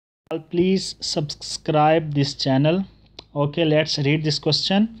Please subscribe this channel. Okay, let's read this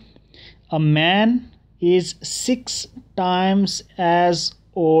question. A man is 6 times as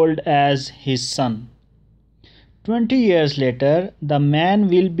old as his son. 20 years later, the man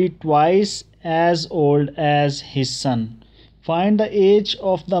will be twice as old as his son. Find the age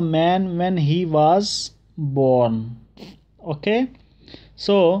of the man when he was born. Okay,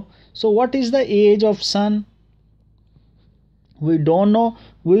 so what is the age of son? We don't know.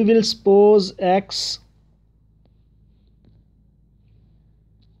 We will suppose x.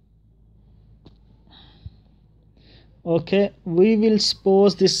 Okay, we will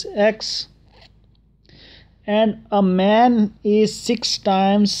suppose this x, and a man is 6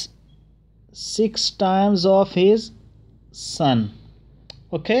 times of his son.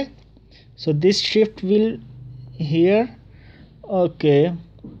 Okay, so this shift will here. Okay,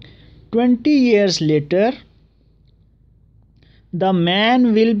 20 years later, the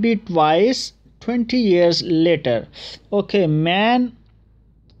man will be twice 20 years later. Okay, man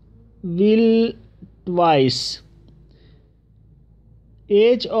will twice.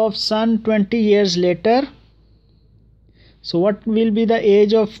 Age of son 20 years later. So what will be the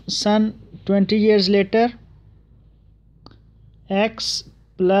age of son 20 years later? X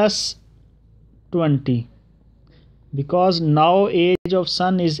plus 20. Because now age of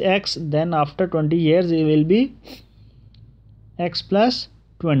son is x, then after 20 years it will be x plus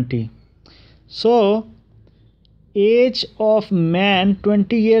 20. So age of man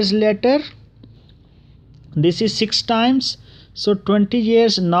 20 years later, this is 6 times, so 20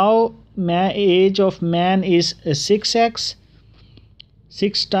 years now age of man is 6x,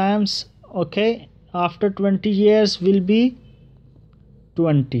 6 times. Okay, after 20 years will be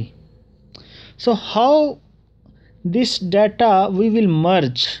 20. So how this data we will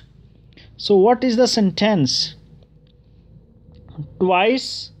merge? So what is the sentence?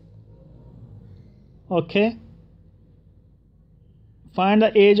 Twice. Okay, find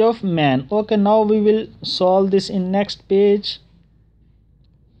the age of man. Okay, now we will solve this in next page.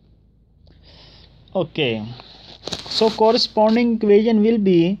 Okay, so corresponding equation will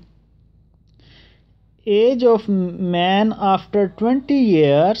be age of man after 20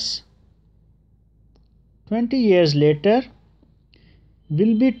 years later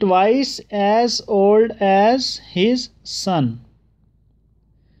will be twice as old as his son.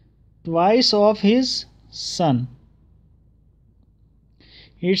 Twice of his son.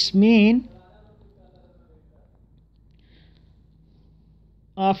 It's mean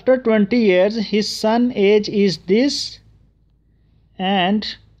after 20 years his son age is this and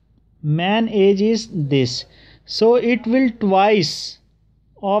man age is this, so it will twice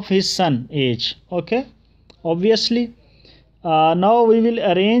of his son age. Okay, obviously. Now we will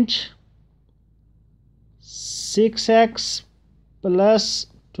arrange 6x plus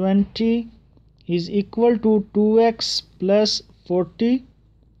 20 is equal to 2x plus 40.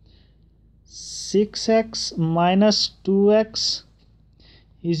 6x minus 2x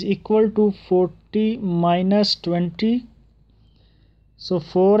is equal to 40 minus 20. So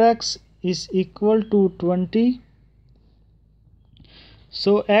 4x is equal to 20.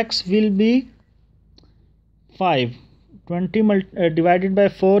 So x will be 5. 20 divided by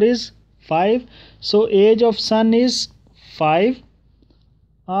 4 is 5. So age of son is 5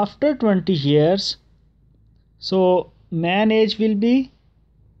 after 20 years. So man age will be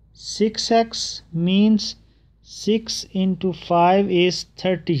 6x, means 6 into 5 is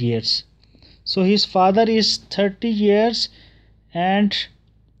 30 years. So his father is 30 years and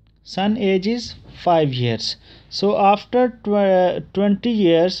son age is 5 years. So after 20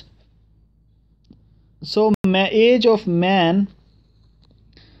 years, so age of man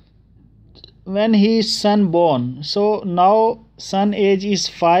when he is son born. So now son age is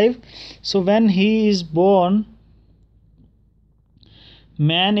 5. So when he is born,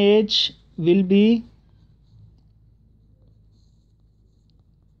 man age will be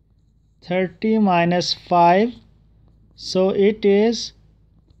 30 minus 5. So it is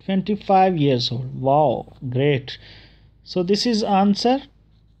 25 years old. Wow, great. So this is answer.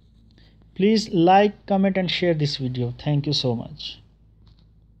 Please like, comment and share this video. Thank you so much.